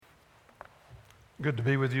Good to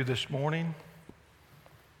be with you this morning.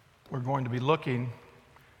 We're going to be looking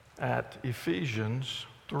at Ephesians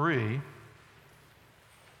 3.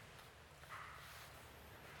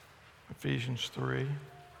 Ephesians 3,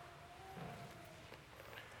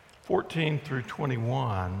 14 through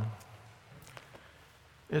 21.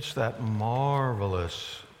 It's that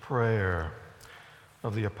marvelous prayer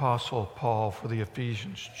of the Apostle Paul for the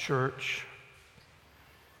Ephesians church.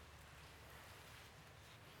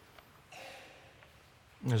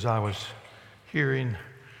 As I was hearing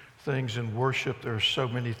things in worship, there are so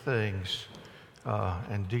many things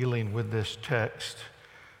and dealing with this text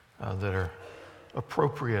that are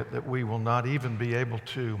appropriate that we will not even be able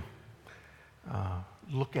to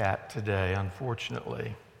look at today,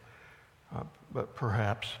 unfortunately, but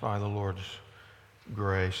perhaps by the Lord's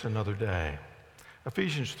grace another day.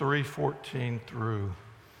 Ephesians 3, 14 through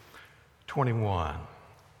 21.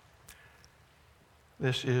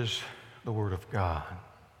 This is the Word of God.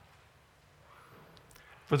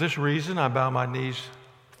 For this reason, I bow my knees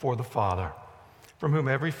before the Father, from whom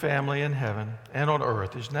every family in heaven and on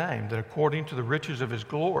earth is named, that according to the riches of his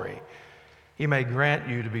glory, he may grant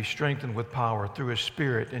you to be strengthened with power through his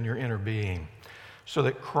Spirit in your inner being, so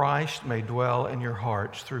that Christ may dwell in your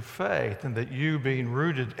hearts through faith, and that you, being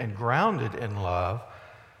rooted and grounded in love,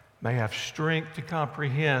 may have strength to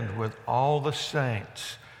comprehend with all the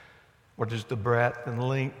saints what is the breadth and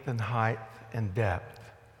length and height and depth,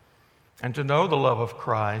 and to know the love of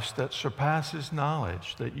Christ that surpasses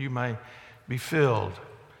knowledge, that you may be filled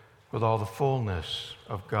with all the fullness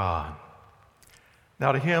of God.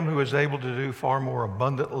 Now to him who is able to do far more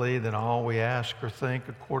abundantly than all we ask or think,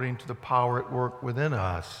 according to the power at work within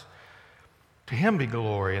us, to him be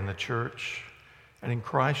glory in the church and in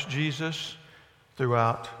Christ Jesus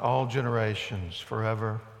throughout all generations,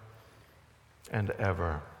 forever and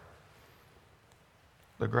ever.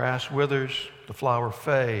 The grass withers, the flower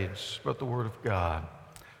fades, but the word of God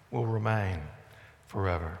will remain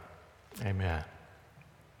forever. Amen.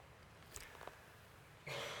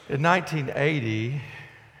 In 1980,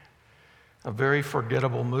 a very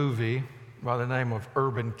forgettable movie by the name of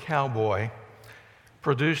Urban Cowboy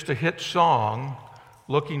produced a hit song,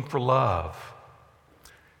 Looking for Love.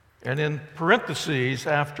 And in parentheses,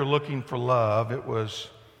 after Looking for Love, it was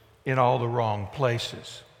in all the wrong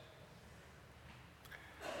places.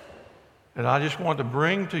 And I just want to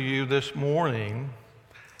bring to you this morning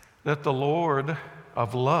that the Lord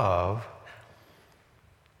of love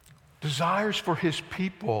desires for his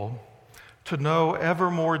people to know ever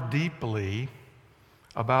more deeply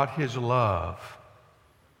about his love.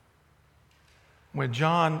 When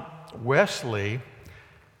John Wesley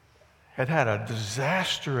had a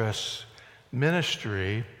disastrous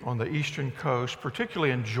ministry on the eastern coast,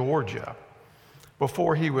 particularly in Georgia,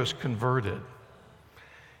 before he was converted,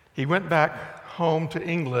 he went back home to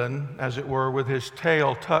England, as it were, with his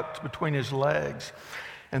tail tucked between his legs.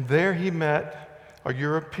 And there he met a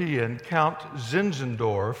European, Count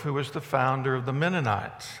Zinzendorf, who was the founder of the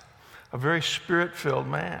Mennonites, a very spirit-filled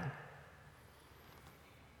man.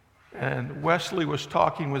 And Wesley was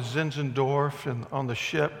talking with Zinzendorf on the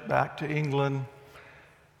ship back to England.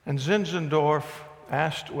 And Zinzendorf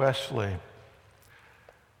asked Wesley,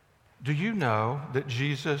 "Do you know that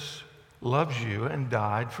Jesus loves you and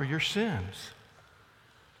died for your sins?"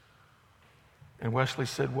 And Wesley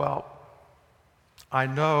said, "Well, I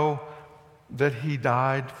know that he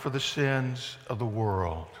died for the sins of the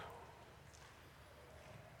world.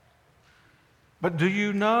 But do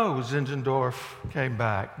you know," Zinzendorf came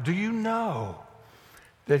back, "do you know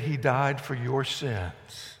that he died for your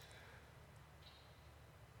sins?"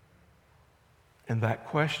 And that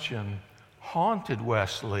question haunted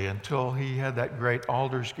Wesley until he had that great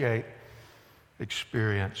Aldersgate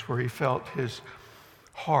experience where he felt his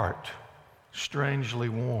heart strangely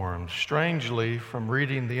warmed, strangely from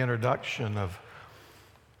reading the introduction of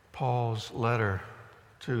Paul's letter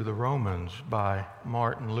to the Romans by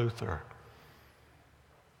Martin Luther.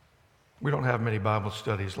 We don't have many Bible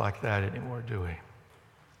studies like that anymore, do we?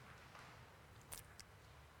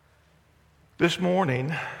 This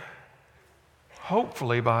morning,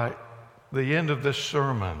 hopefully by the end of this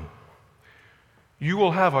sermon, you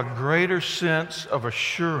will have a greater sense of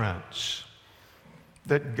assurance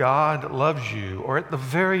that God loves you, or at the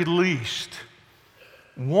very least,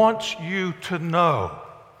 wants you to know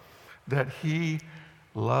that he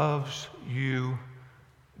loves you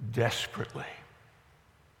desperately.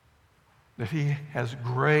 That he has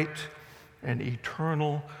great and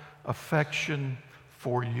eternal affection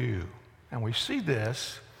for you. And we see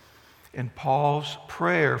this in Paul's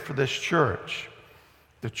prayer for this church.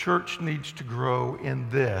 The church needs to grow in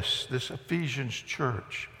this Ephesians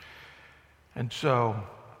church. And so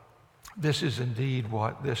this is indeed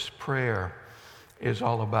what this prayer is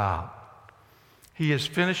all about.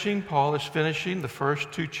 Paul is finishing the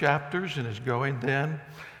first 2 chapters and is going then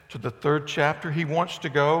to the 3rd chapter. He wants to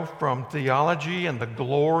go from theology and the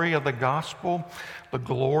glory of the gospel, the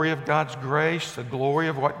glory of God's grace, the glory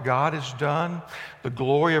of what God has done, the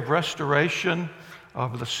glory of restoration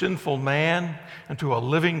of the sinful man into a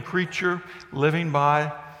living creature living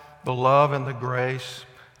by the love and the grace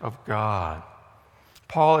of God.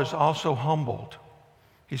 Paul is also humbled.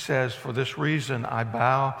 He says, "For this reason I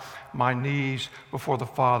bow my knees before the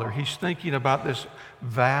Father." He's thinking about this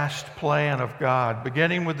vast plan of God,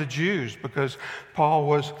 beginning with the Jews, because Paul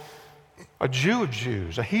was a Jew of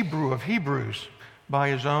Jews, a Hebrew of Hebrews by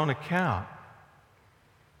his own account.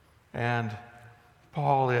 And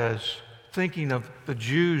Paul is thinking of the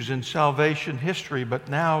Jews in salvation history, but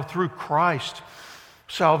now through Christ,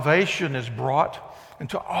 salvation is brought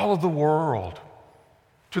into all of the world,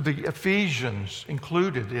 to the Ephesians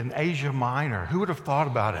included in Asia Minor. Who would have thought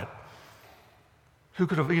about it? Who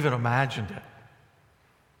could have even imagined it?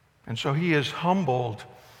 And so he is humbled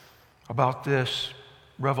about this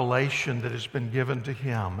revelation that has been given to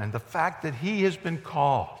him and the fact that he has been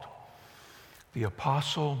called the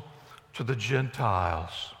apostle to the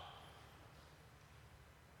Gentiles.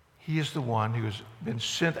 He is the one who has been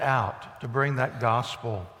sent out to bring that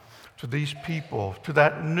gospel to these people, to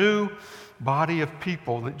that new body of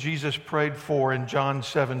people that Jesus prayed for in John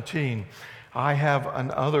 17. "I have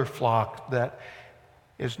another flock that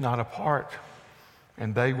is not a part,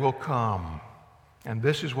 and they will come." And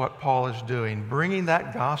this is what Paul is doing, bringing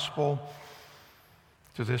that gospel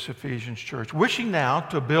to this Ephesians church, wishing now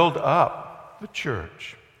to build up the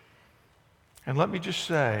church. And let me just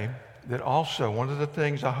say that also one of the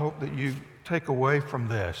things I hope that you take away from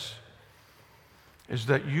this is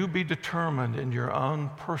that you be determined in your own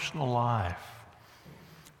personal life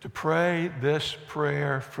to pray this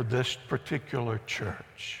prayer for this particular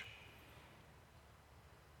church.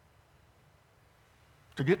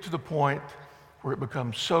 To get to the point where it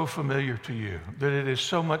becomes so familiar to you that it is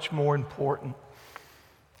so much more important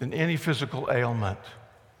than any physical ailment.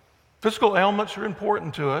 Physical ailments are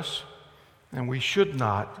important to us, and we should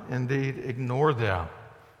not indeed ignore them.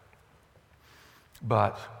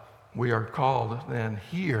 But we are called then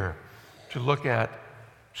here to look at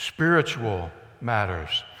spiritual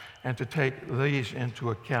matters and to take these into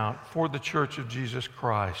account for the Church of Jesus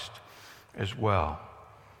Christ as well.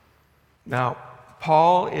 Now,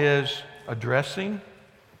 Paul is addressing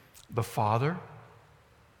the Father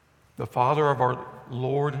of our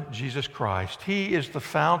Lord Jesus Christ. He is the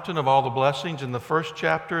fountain of all the blessings. In the first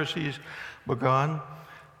chapter, as he's begun,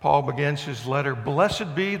 Paul begins his letter,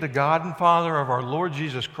 "Blessed be the God and Father of our Lord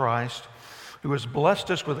Jesus Christ, who has blessed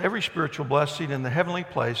us with every spiritual blessing in the heavenly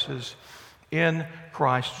places in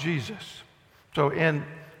Christ Jesus." So in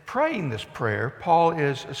praying this prayer, Paul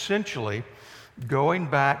is essentially going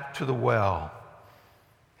back to the well.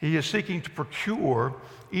 He is seeking to procure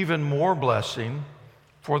even more blessing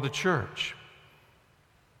for the church.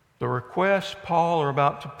 The requests Paul are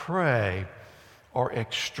about to pray are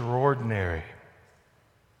extraordinary.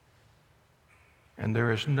 And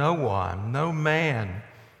there is no one, no man,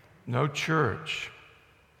 no church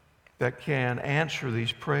that can answer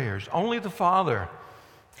these prayers. Only the Father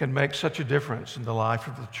can make such a difference in the life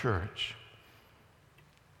of the church.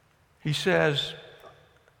 He says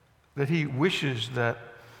that he wishes that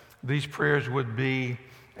these prayers would be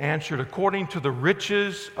answered according to the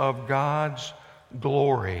riches of God's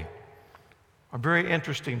glory. A very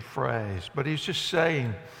interesting phrase, but he's just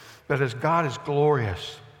saying that as God is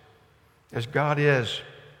glorious, as God is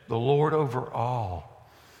the Lord over all,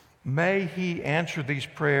 may he answer these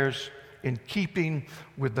prayers in keeping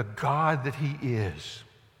with the God that he is.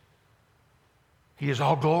 He is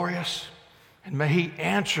all glorious, and may he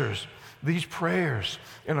answers these prayers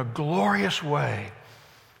in a glorious way,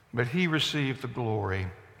 but he receive the glory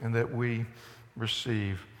and that we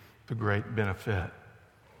receive the great benefit.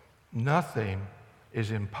 Nothing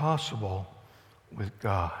is impossible with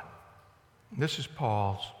God. This is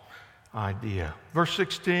Paul's idea. Verse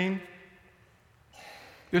 16,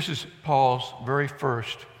 this is Paul's very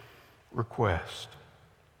first request.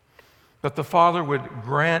 That the Father would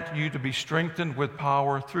grant you to be strengthened with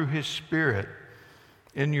power through his Spirit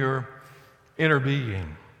in your inner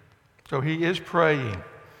being. So he is praying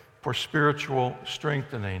for spiritual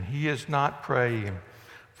strengthening. He is not praying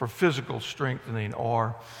for physical strengthening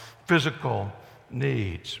or physical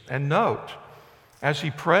needs. And note, as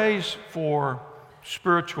he prays for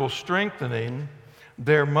spiritual strengthening,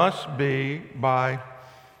 there must be, by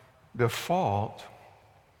default,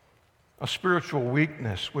 a spiritual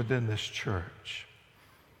weakness within this church,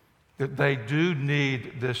 that they do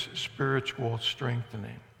need this spiritual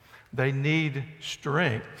strengthening. They need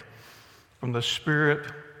strength from the Spirit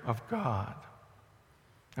of God.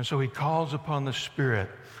 And so he calls upon the Spirit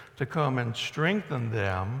to come and strengthen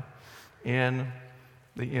them in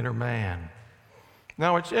the inner man.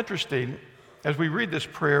 Now, it's interesting, as we read this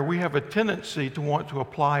prayer, we have a tendency to want to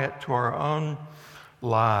apply it to our own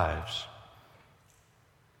lives.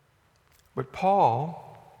 But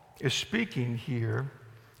Paul is speaking here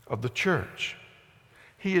of the church.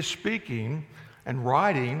 He is speaking and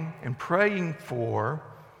writing and praying for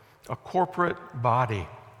a corporate body,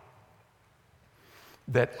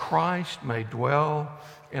 that Christ may dwell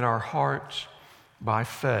in our hearts by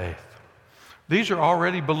faith. These are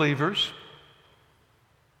already believers.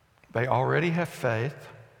 They already have faith.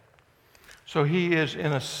 So he is,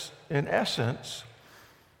 in essence,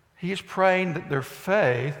 he is praying that their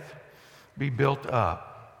faith be built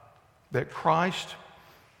up, that Christ,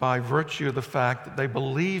 by virtue of the fact that they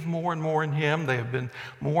believe more and more in him, they have been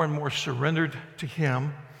more and more surrendered to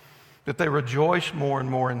him, that they rejoice more and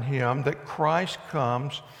more in him, that Christ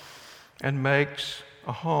comes and makes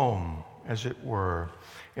a home, as it were,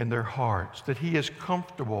 in their hearts, that he is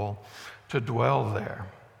comfortable to dwell there.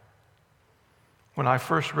 When I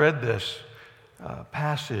first read this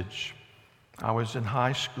passage, I was in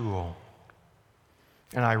high school,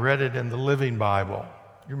 and I read it in the Living Bible.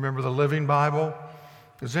 You remember the Living Bible?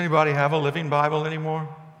 Does anybody have a Living Bible anymore?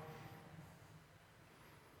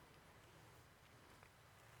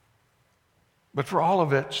 But for all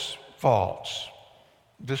of its faults,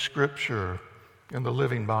 this scripture in the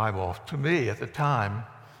Living Bible, to me at the time,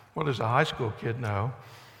 what does a high school kid know,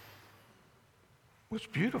 was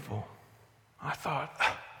beautiful. I thought,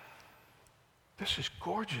 this is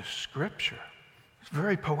gorgeous scripture. It's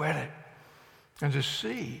very poetic. And to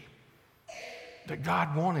see that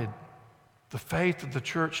God wanted the faith of the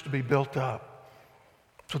church to be built up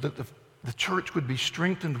so that the church would be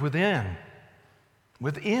strengthened within,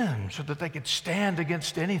 so that they could stand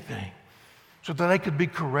against anything, so that they could be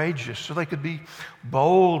courageous, so they could be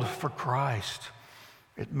bold for Christ.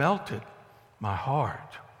 It melted my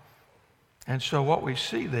heart. And so what we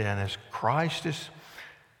see then is Christ is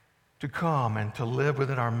to come and to live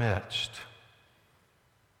within our midst.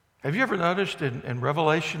 Have you ever noticed in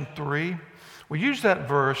Revelation 3, we use that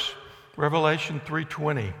verse, Revelation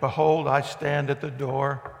 3:20, behold, I stand at the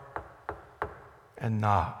door and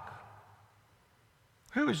knock.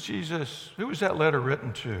 Who is Jesus? Who was that letter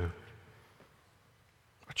written to?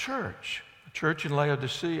 A church in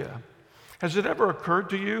Laodicea. Has it ever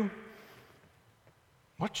occurred to you,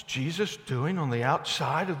 what's Jesus doing on the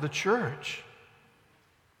outside of the church?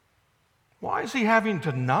 Why is he having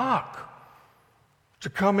to knock to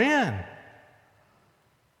come in?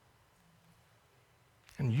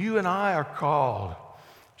 And you and I are called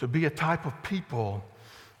to be a type of people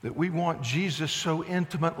that we want Jesus so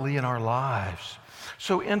intimately in our lives,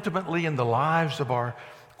 so intimately in the lives of our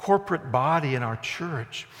corporate body in our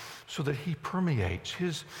church, so that he permeates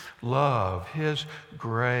his love, his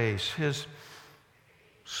grace, his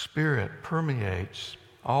Spirit permeates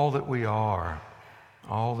all that we are,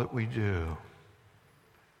 all that we do.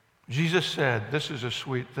 Jesus said, this is a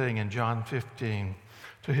sweet thing in John 15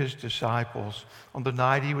 to his disciples on the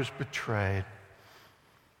night he was betrayed,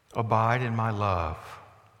 abide in my love.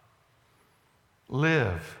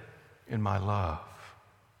 Live in my love.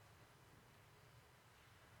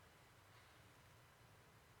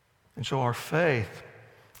 And so our faith,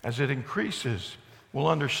 as it increases, will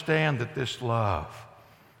understand that this love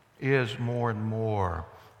is more and more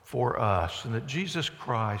for us, and that Jesus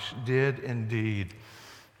Christ did indeed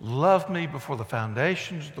love me before the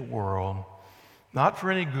foundations of the world, not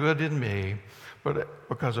for any good in me, but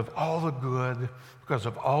because of all the good, because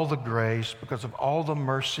of all the grace, because of all the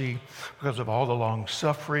mercy, because of all the long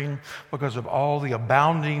suffering, because of all the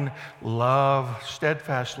abounding love,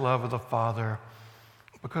 steadfast love of the Father,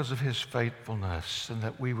 because of his faithfulness, and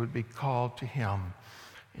that we would be called to him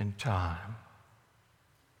in time.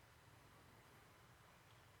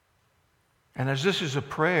 And as this is a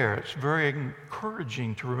prayer, it's very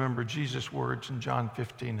encouraging to remember Jesus' words in John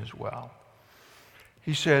 15 as well.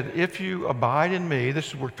 He said, if you abide in me,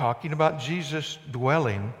 we're talking about Jesus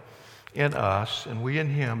dwelling in us and we in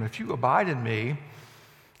him. If you abide in me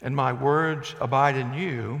and my words abide in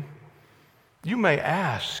you, you may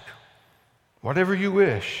ask whatever you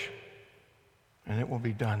wish, and it will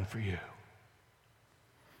be done for you.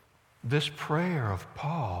 This prayer of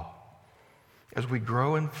Paul, as we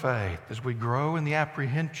grow in faith, as we grow in the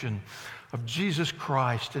apprehension of Jesus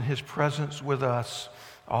Christ and his presence with us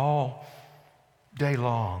all day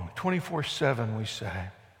long, 24/7, we say,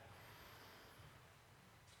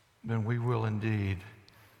 then we will indeed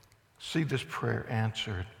see this prayer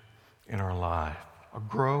answered in our life. A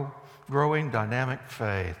growing dynamic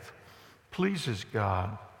faith pleases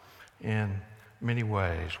God in many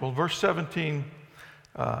ways. Well, verse 17b,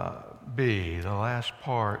 the last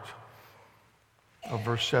part of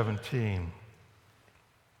verse 17,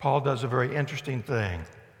 Paul does a very interesting thing.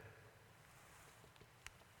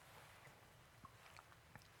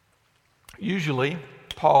 Usually,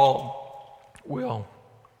 Paul will,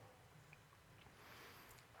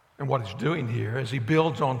 and what he's doing here is he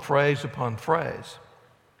builds on phrase upon phrase.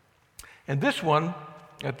 And this one,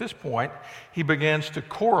 at this point, he begins to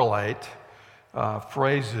correlate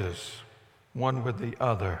phrases one with the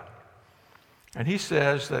other. And he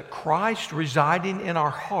says that Christ residing in our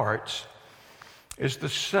hearts is the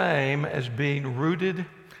same as being rooted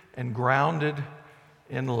and grounded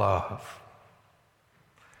in love.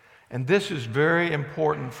 And this is very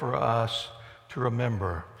important for us to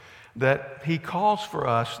remember, that he calls for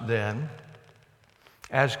us then,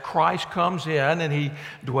 as Christ comes in and he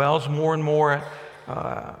dwells more and more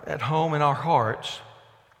at home in our hearts,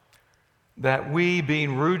 that we,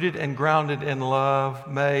 being rooted and grounded in love,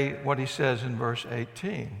 may, what he says in verse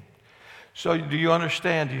 18. So do you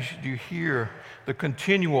understand? Do you hear the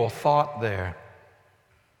continual thought there?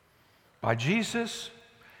 By Jesus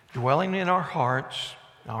dwelling in our hearts,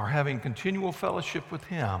 our having continual fellowship with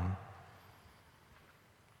him,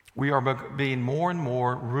 we are being more and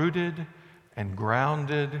more rooted and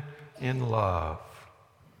grounded in love.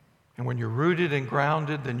 And when you're rooted and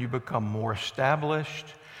grounded, then you become more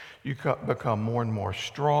established. You become more and more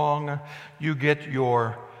strong. You get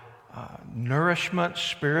your nourishment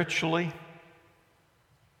spiritually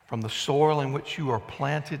from the soil in which you are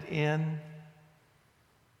planted in.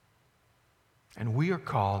 And we are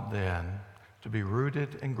called then to be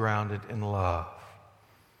rooted and grounded in love.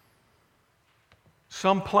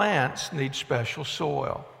 Some plants need special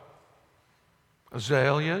soil.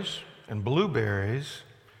 Azaleas and blueberries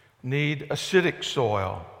need acidic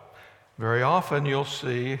soil. Very often you'll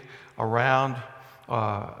see around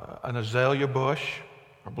an azalea bush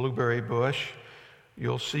or blueberry bush,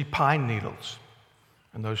 you'll see pine needles.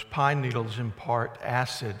 And those pine needles impart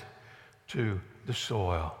acid to the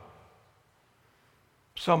soil.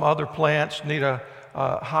 Some other plants need a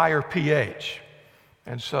higher pH,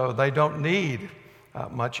 and so they don't need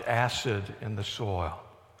much acid in the soil.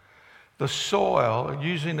 The soil,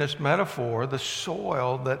 using this metaphor, the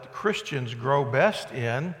soil that Christians grow best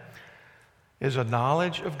in is a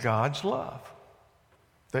knowledge of God's love,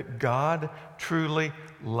 that God truly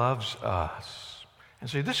loves us. And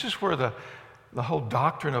see, this is where the whole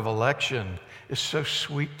doctrine of election is so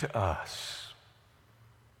sweet to us.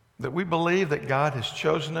 That we believe that God has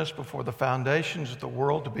chosen us before the foundations of the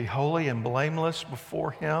world to be holy and blameless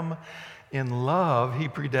before him. In love, he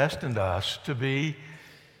predestined us to be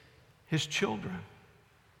his children.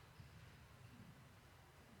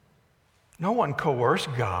 No one coerced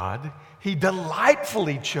God. He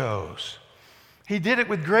delightfully chose. He did it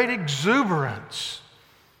with great exuberance.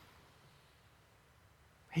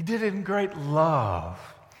 He did it in great love.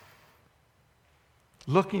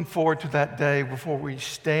 Looking forward to that day before we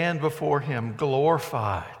stand before him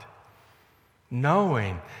glorified,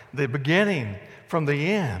 knowing the beginning from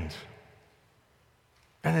the end.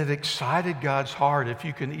 And it excited God's heart, if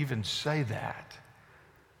you can even say that,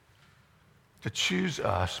 to choose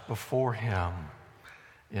us before him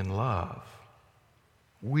in love.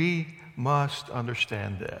 We must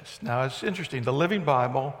understand this. Now, it's interesting. The Living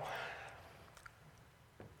Bible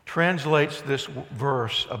translates this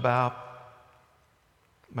verse about,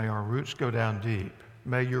 may our roots go down deep.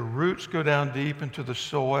 May your roots go down deep into the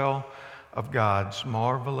soil of God's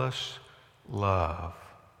marvelous love.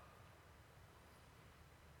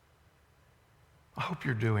 I hope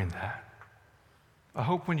you're doing that. I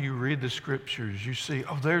hope when you read the scriptures, you see,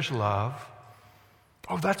 oh, there's love.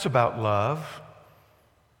 Oh, that's about love.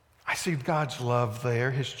 I see God's love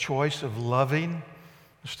there, his choice of loving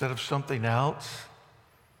instead of something else.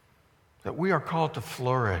 That we are called to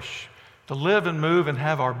flourish, to live and move and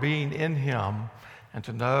have our being in him, and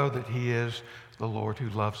to know that he is the Lord who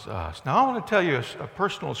loves us. Now, I want to tell you a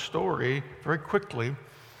personal story very quickly,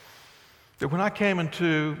 that when I came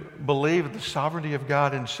into believe the sovereignty of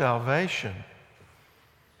God in salvation,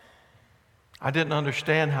 I didn't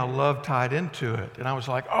understand how love tied into it. And I was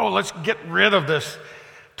like, oh, let's get rid of this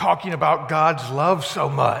talking about God's love so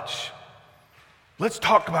much. Let's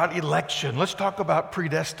talk about election. Let's talk about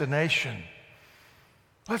predestination.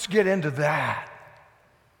 Let's get into that.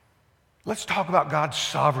 Let's talk about God's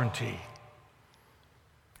sovereignty.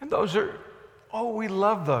 And those are we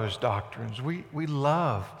love those doctrines. We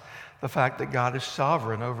love the fact that God is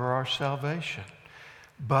sovereign over our salvation.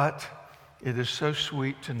 But it is so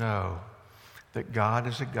sweet to know that God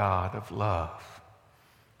is a God of love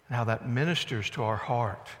and how that ministers to our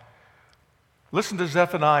heart. Listen to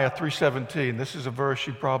Zephaniah 3:17. This is a verse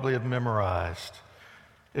you probably have memorized,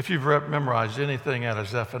 if you've memorized anything out of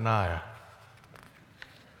Zephaniah.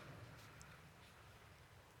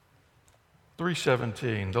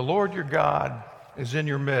 3:17. The Lord your God is in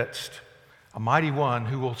your midst, a mighty one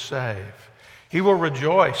who will save. He will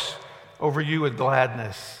rejoice over you with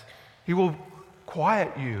gladness. He will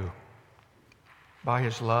quiet you by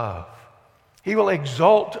his love. He will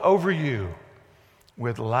exult over you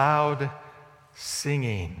with loud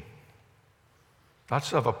singing.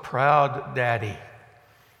 That's of a proud daddy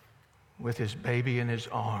with his baby in his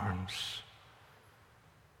arms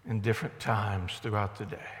in different times throughout the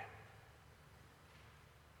day.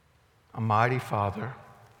 A mighty Father.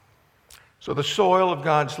 So the soil of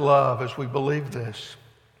God's love, as we believe this,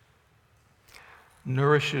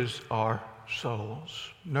 nourishes our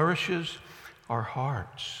souls, nourishes our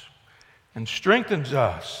hearts, and strengthens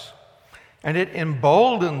us. And it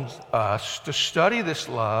emboldens us to study this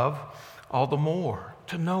love all the more,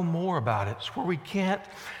 to know more about it. It's where we can't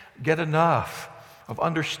get enough of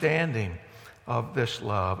understanding of this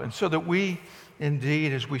love. And so that we,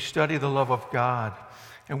 indeed, as we study the love of God,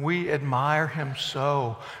 and we admire him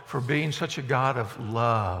so for being such a God of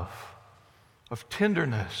love, of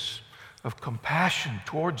tenderness, of compassion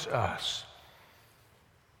towards us,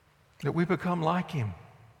 that we become like him.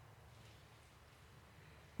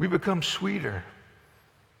 We become sweeter.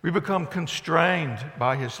 We become constrained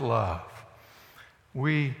by his love.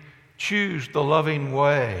 We choose the loving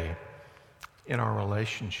way in our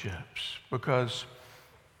relationships because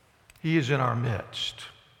he is in our midst.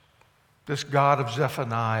 This God of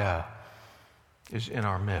Zephaniah is in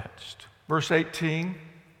our midst. Verse 18.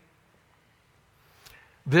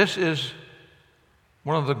 This is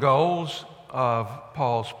one of the goals of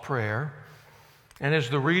Paul's prayer and is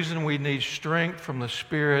the reason we need strength from the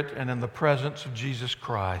Spirit and in the presence of Jesus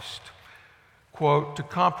Christ. Quote, to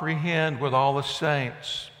comprehend with all the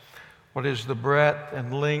saints what is the breadth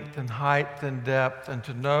and length and height and depth, and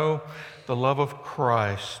to know the love of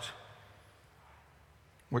Christ,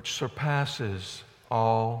 which surpasses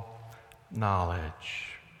all knowledge.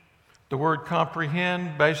 The word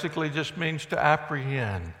comprehend basically just means to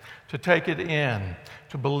apprehend, to take it in,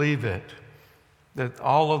 to believe it. That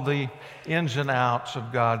all of the ins and outs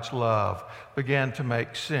of God's love began to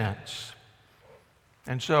make sense.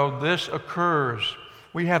 And so this occurs.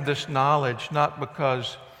 We have this knowledge not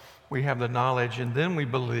because we have the knowledge and then we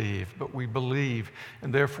believe, but we believe,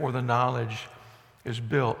 and therefore the knowledge is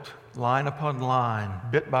built line upon line,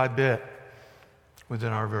 bit by bit,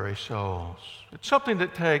 within our very souls. It's something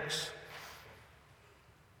that takes,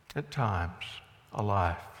 at times, a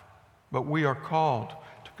life. But we are called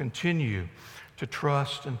to continue to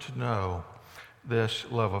trust and to know this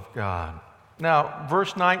love of God. Now,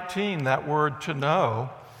 verse 19, that word to know,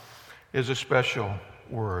 is a special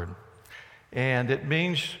word. And it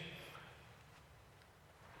means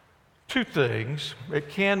two things. It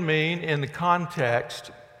can mean, in the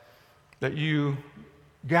context, that you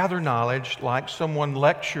gather knowledge like someone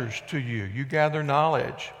lectures to you. You gather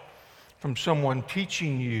knowledge from someone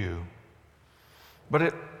teaching you. But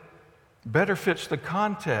it better fits the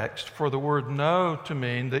context for the word know to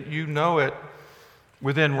mean that you know it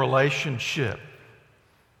within relationship.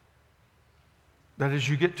 That is,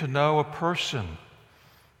 you get to know a person.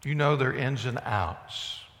 You know their ins and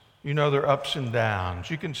outs. You know their ups and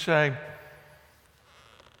downs. You can say,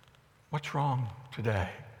 what's wrong today?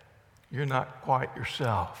 You're not quite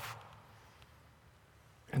yourself.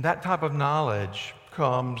 And that type of knowledge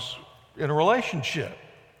comes in a relationship,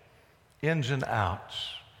 ins and outs,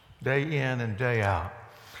 day in and day out.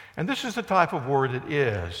 And this is the type of word it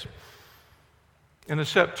is. In the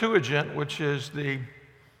Septuagint, which is the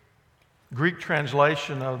Greek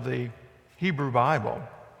translation of the Hebrew Bible,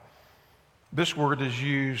 this word is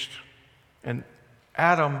used, and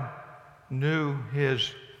Adam knew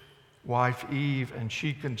his wife Eve, and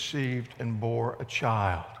she conceived and bore a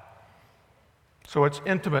child. So it's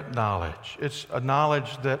intimate knowledge. It's a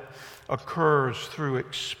knowledge that occurs through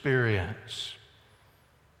experience.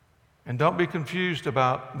 And don't be confused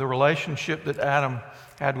about the relationship that Adam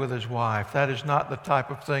had with his wife. That is not the type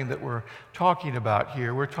of thing that we're talking about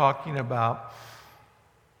here. We're talking about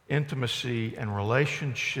intimacy and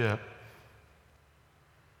relationship.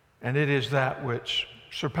 And it is that which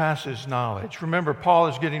surpasses knowledge. Remember, Paul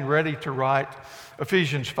is getting ready to write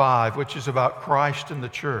Ephesians 5, which is about Christ and the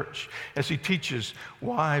church. As he teaches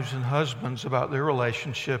wives and husbands about their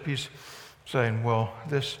relationship, he's saying, well,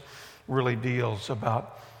 this really deals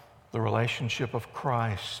about the relationship of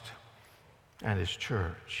Christ and his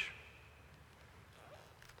church.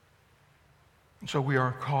 So we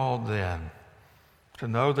are called then to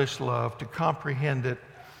know this love, to comprehend it,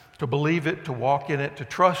 to believe it, to walk in it, to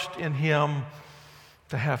trust in him,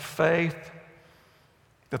 to have faith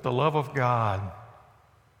that the love of God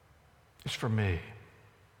is for me.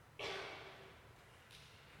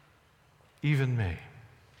 Even me.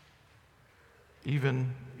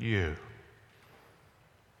 Even you.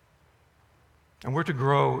 And we're to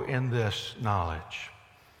grow in this knowledge.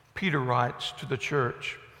 Peter writes to the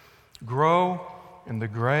church, grow in the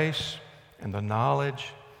grace and the knowledge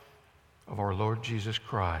of our Lord Jesus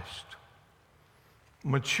Christ.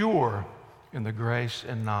 Mature in the grace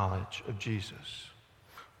and knowledge of Jesus.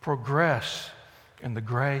 Progress in the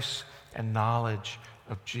grace and knowledge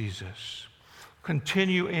of Jesus.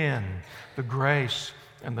 Continue in the grace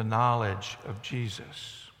and the knowledge of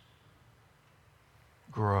Jesus.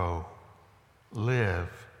 Grow. Live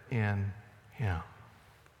in him.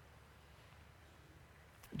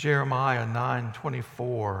 Jeremiah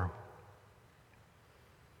 9:24.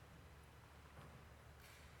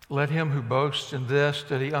 Let him who boasts in this,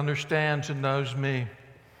 that he understands and knows me,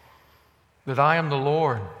 that I am the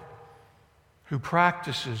Lord, who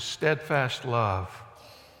practices steadfast love,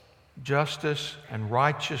 justice, and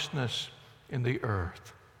righteousness in the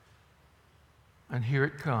earth. And here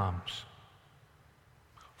it comes.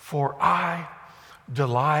 For I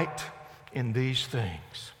delight in these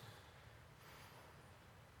things.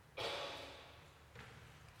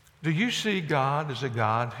 Do you see God as a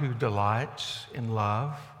God who delights in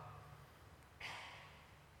love?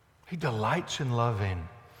 He delights in loving.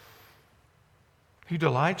 He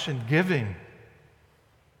delights in giving.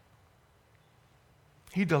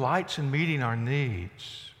 He delights in meeting our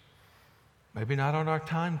needs. Maybe not on our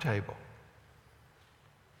timetable,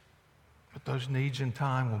 but those needs in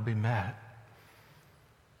time will be met.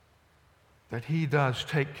 That he does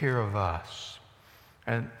take care of us.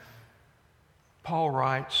 And Paul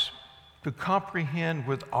writes, to comprehend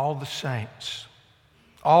with all the saints.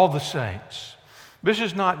 All the saints. This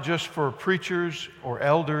is not just for preachers or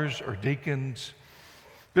elders or deacons.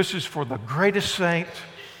 This is for the greatest saint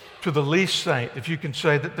to the least saint, if you can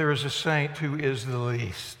say that there is a saint who is the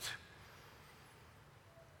least.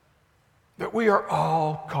 That we are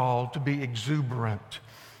all called to be exuberant,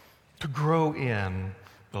 to grow in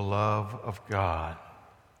the love of God.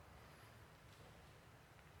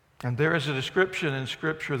 And there is a description in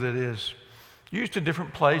Scripture that is used in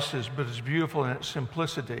different places, but is beautiful in its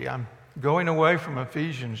simplicity. I'm going away from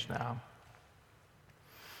Ephesians now.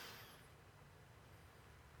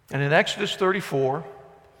 And in Exodus 34,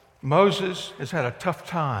 Moses has had a tough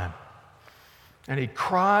time. And he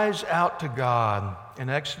cries out to God in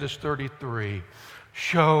Exodus 33,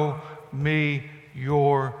 show me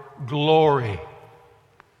your glory.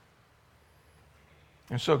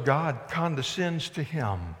 And so God condescends to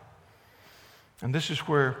him. And this is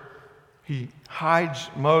where he hides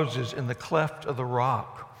Moses in the cleft of the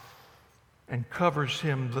rock and covers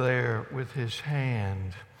him there with his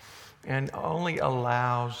hand and only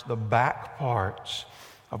allows the back parts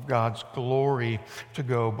of God's glory to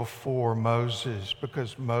go before Moses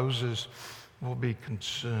because Moses will be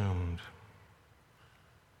consumed.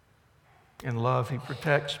 In love, he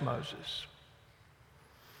protects Moses.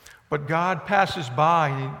 But God passes by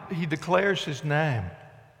and he declares his name.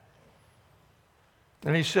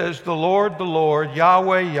 And he says, the Lord,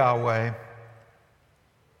 Yahweh, Yahweh,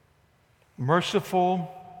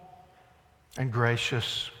 merciful and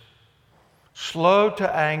gracious, slow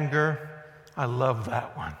to anger. I love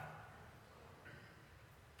that one.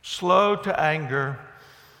 Slow to anger,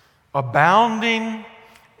 abounding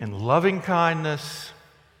in loving kindness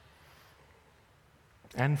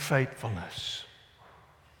and faithfulness.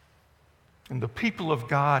 And the people of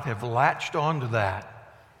God have latched onto that.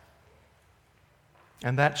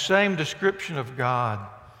 And that same description of God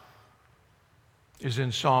is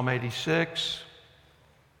in Psalm 86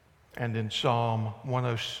 and in Psalm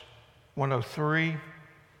 103.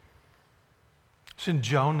 It's in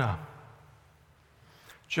Jonah.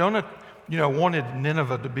 Jonah, wanted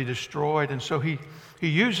Nineveh to be destroyed, and so he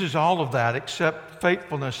uses all of that except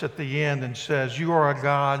faithfulness at the end and says, you are a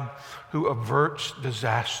God who averts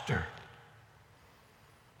disaster.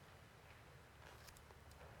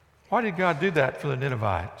 Why did God do that for the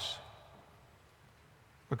Ninevites?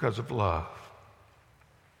 Because of love.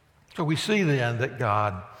 So we see then that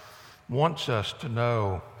God wants us to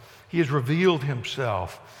know. He has revealed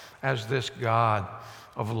himself as this God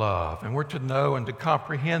of love. And we're to know and to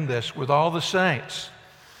comprehend this with all the saints.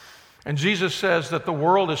 And Jesus says that the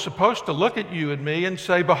world is supposed to look at you and me and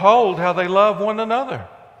say, "Behold how they love one another."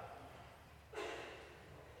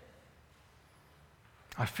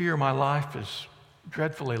 I fear my life is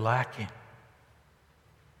dreadfully lacking.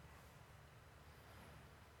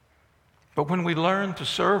 But when we learn to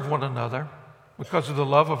serve one another because of the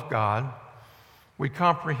love of God, we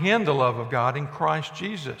comprehend the love of God in Christ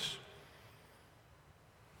Jesus.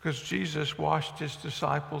 Because Jesus washed his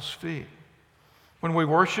disciples' feet. When we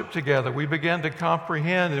worship together, we begin to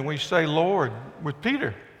comprehend and we say, "Lord," with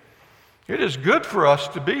Peter, "it is good for us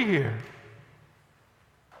to be here."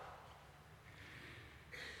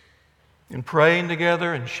 In praying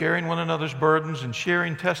together and sharing one another's burdens and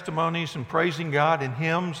sharing testimonies and praising God in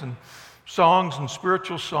hymns and songs and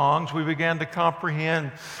spiritual songs, we began to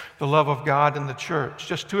comprehend the love of God in the church.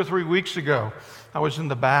 Just 2 or 3 weeks ago, I was in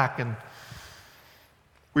the back and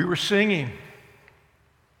we were singing.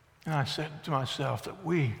 And I said to myself that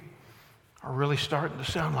we are really starting to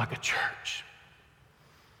sound like a church.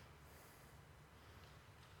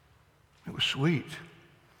 It was sweet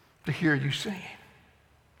to hear you singing.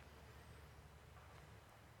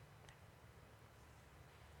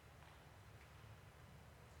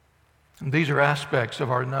 And these are aspects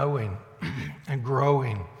of our knowing and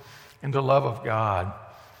growing in the love of God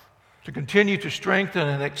to continue to strengthen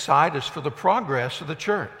and excite us for the progress of the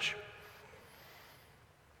church.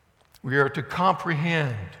 We are to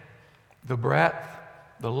comprehend the breadth,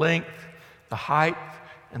 the length, the height,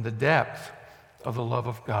 and the depth of the love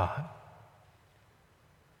of God.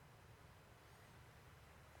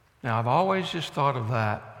 Now, I've always just thought of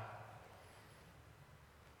that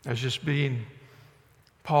as just being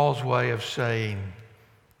Paul's way of saying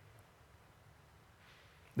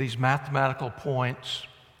these mathematical points.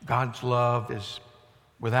 God's love is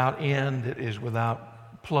without end, it is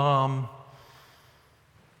without plumb.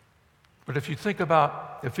 But if you think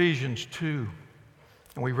about Ephesians 2,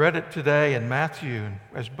 and we read it today in Matthew,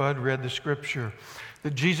 as Bud read the scripture,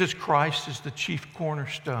 that Jesus Christ is the chief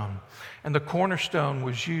cornerstone. And the cornerstone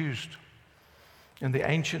was used in the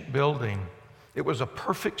ancient building. It was a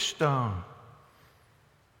perfect stone,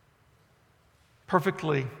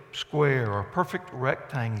 perfectly square or perfect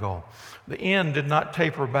rectangle. The end did not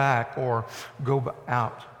taper back or go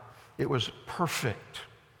out. It was perfect.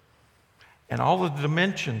 And all the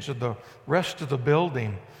dimensions of the rest of the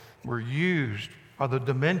building were used by the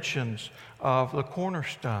dimensions of the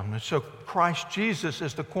cornerstone. And so Christ Jesus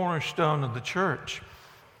is the cornerstone of the church.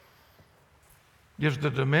 Gives the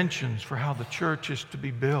dimensions for how the church is to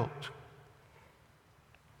be built.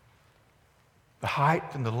 The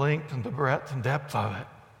height and the length and the breadth and depth of it.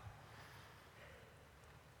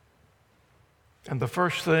 And the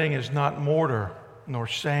first thing is not mortar nor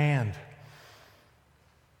sand,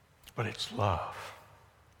 but it's love.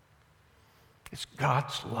 It's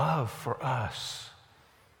God's love for us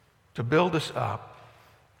to build us up,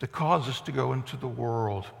 to cause us to go into the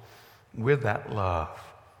world with that love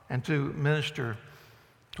and to minister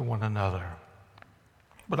to one another.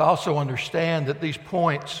 But also understand that these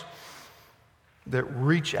points that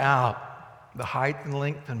reach out, the height and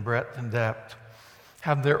length and breadth and depth,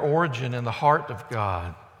 have their origin in the heart of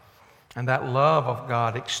God. And that love of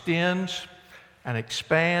God extends and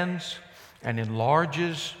expands and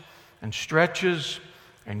enlarges and stretches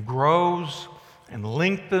and grows and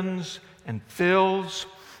lengthens and fills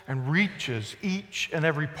and reaches each and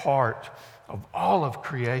every part of all of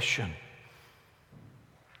creation,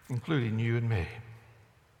 including you and me.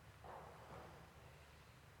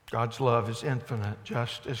 God's love is infinite,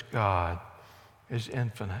 just as God is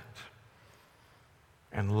infinite.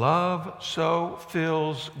 And love so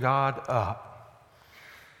fills God up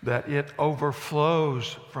that it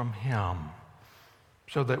overflows from Him,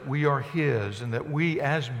 so that we are His, and that we,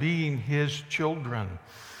 as being His children,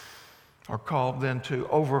 are called then to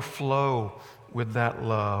overflow with that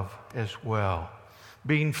love as well,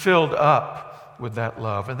 being filled up with that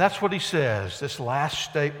love. And that's what he says, this last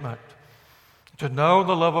statement: to know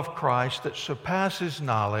the love of Christ that surpasses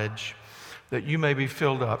knowledge, that you may be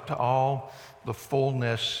filled up to all the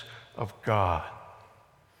fullness of God.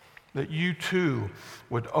 That you too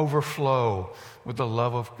would overflow with the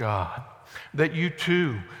love of God. That you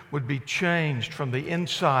too would be changed from the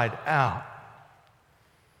inside out.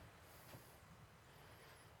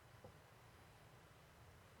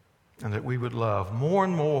 And that we would love more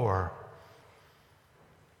and more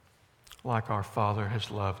like our Father has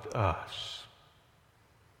loved us.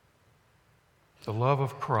 The love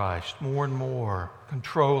of Christ more and more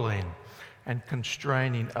controlling and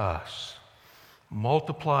constraining us,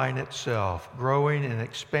 multiplying itself, growing and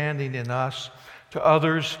expanding in us to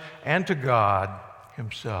others and to God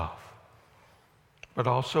Himself, but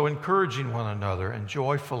also encouraging one another and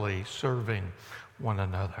joyfully serving one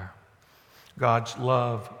another. God's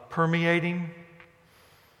love permeating,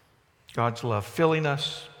 God's love filling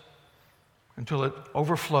us until it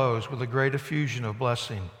overflows with a great effusion of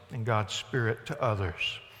blessing in God's Spirit to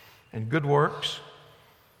others. And good works,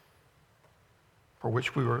 for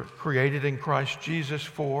which we were created in Christ Jesus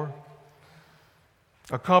for,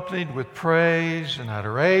 accompanied with praise and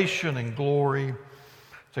adoration and glory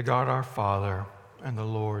to God our Father and the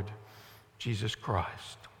Lord Jesus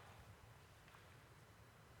Christ.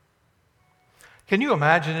 Can you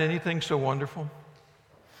imagine anything so wonderful?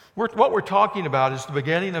 What we're talking about is the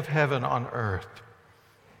beginning of heaven on earth.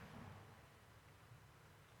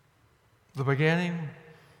 The beginning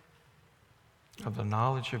of the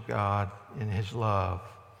knowledge of God in His love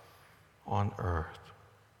on earth.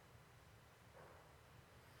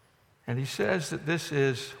 And He says that this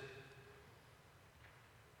is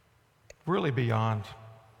really beyond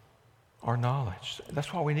our knowledge.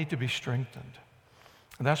 That's why we need to be strengthened.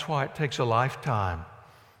 And that's why it takes a lifetime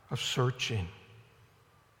of searching,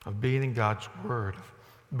 of being in God's Word,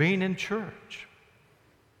 of being in church.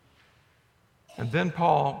 And then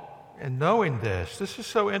Paul, in knowing this is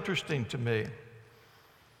so interesting to me,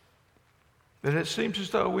 that it seems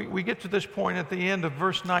as though we get to this point at the end of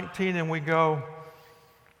verse 19 and we go,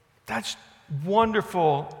 that's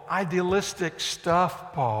wonderful, idealistic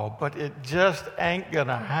stuff, Paul, but it just ain't going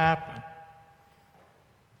to happen.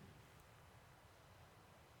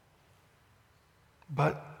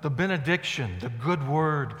 But the benediction, the good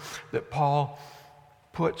word that Paul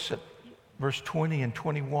puts at verse 20 and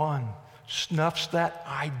 21 snuffs that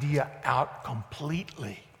idea out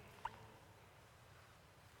completely.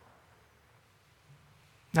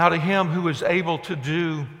 Now to Him who is able to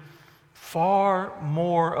do far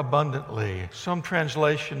more abundantly, some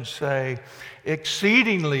translations say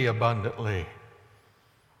exceedingly abundantly,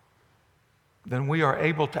 than we are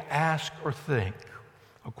able to ask or think,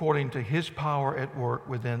 according to His power at work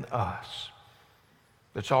within us.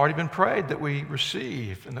 It's already been prayed that we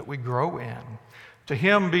receive and that we grow in. To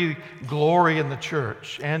Him be glory in the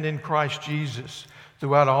church and in Christ Jesus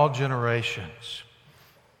throughout all generations.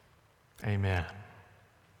 Amen.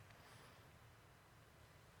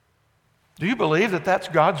 Do you believe that that's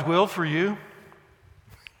God's will for you?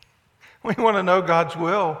 We want to know God's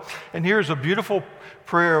will. And here's a beautiful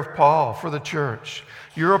prayer of Paul for the church.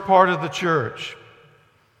 You're a part of the church.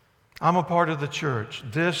 I'm a part of the church.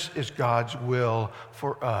 This is God's will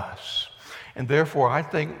for us. And therefore, I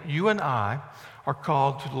think you and I are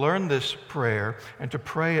called to learn this prayer and to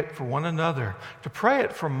pray it for one another, to pray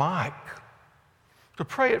it for Mike, to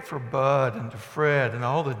pray it for Bud and to Fred and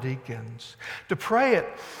all the deacons, to pray it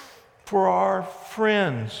for our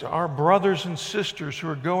friends, our brothers and sisters who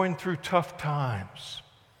are going through tough times,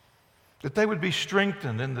 that they would be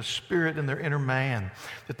strengthened in the spirit and their inner man,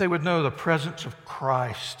 that they would know the presence of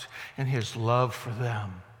Christ and His love for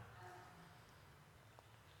them.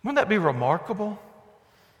 Wouldn't that be remarkable?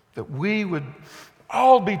 That we would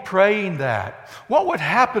all be praying that. What would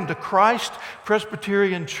happen to Christ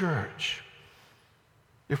Presbyterian Church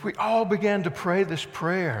if we all began to pray this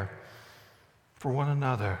prayer for one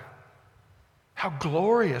another? How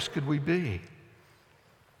glorious could we be?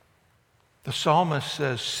 The psalmist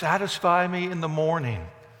says, satisfy me in the morning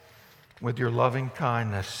with your loving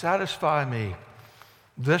kindness. Satisfy me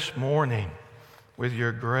this morning with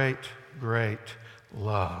your great, great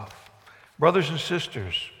love. Brothers and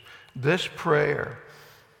sisters, this prayer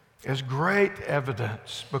is great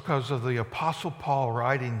evidence because of the Apostle Paul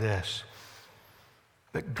writing this,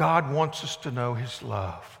 that God wants us to know His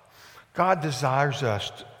love. God desires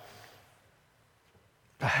us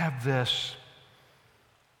to have this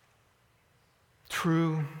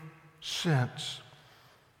true sense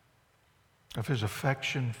of His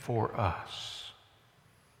affection for us.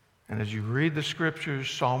 And as you read the scriptures,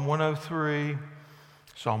 Psalm 103,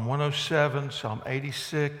 Psalm 107, Psalm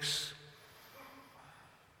 86,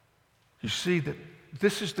 you see that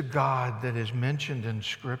this is the God that is mentioned in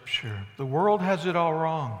Scripture. The world has it all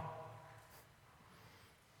wrong.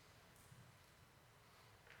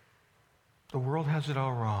 The world has it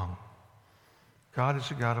all wrong. God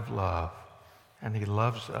is a God of love, and He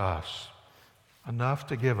loves us enough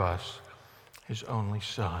to give us His only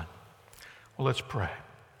Son. Well, let's pray.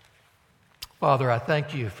 Father, I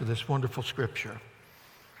thank You for this wonderful Scripture,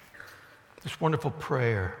 this wonderful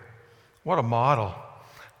prayer. What a model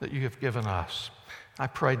that You have given us. I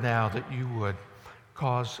pray now that You would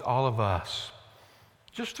cause all of us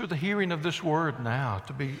just through the hearing of this word now,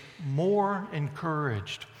 to be more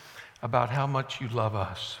encouraged about how much you love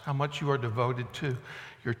us, how much you are devoted to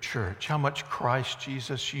your church, how much Christ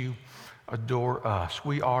Jesus you adore us.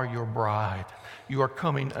 We are your bride. You are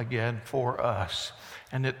coming again for us.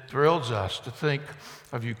 And it thrills us to think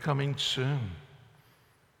of you coming soon.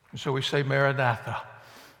 And so we say, Maranatha,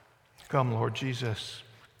 come, Lord Jesus,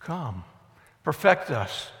 come. Perfect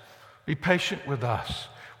us. Be patient with us.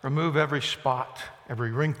 Remove every spot,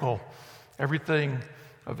 every wrinkle, everything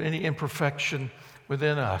of any imperfection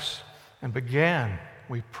within us. And begin,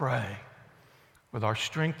 we pray, with our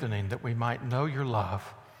strengthening that we might know your love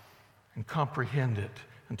and comprehend it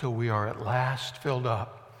until we are at last filled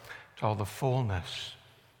up to all the fullness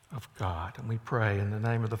of God. And we pray in the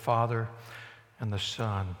name of the Father and the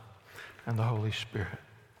Son and the Holy Spirit.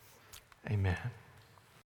 Amen.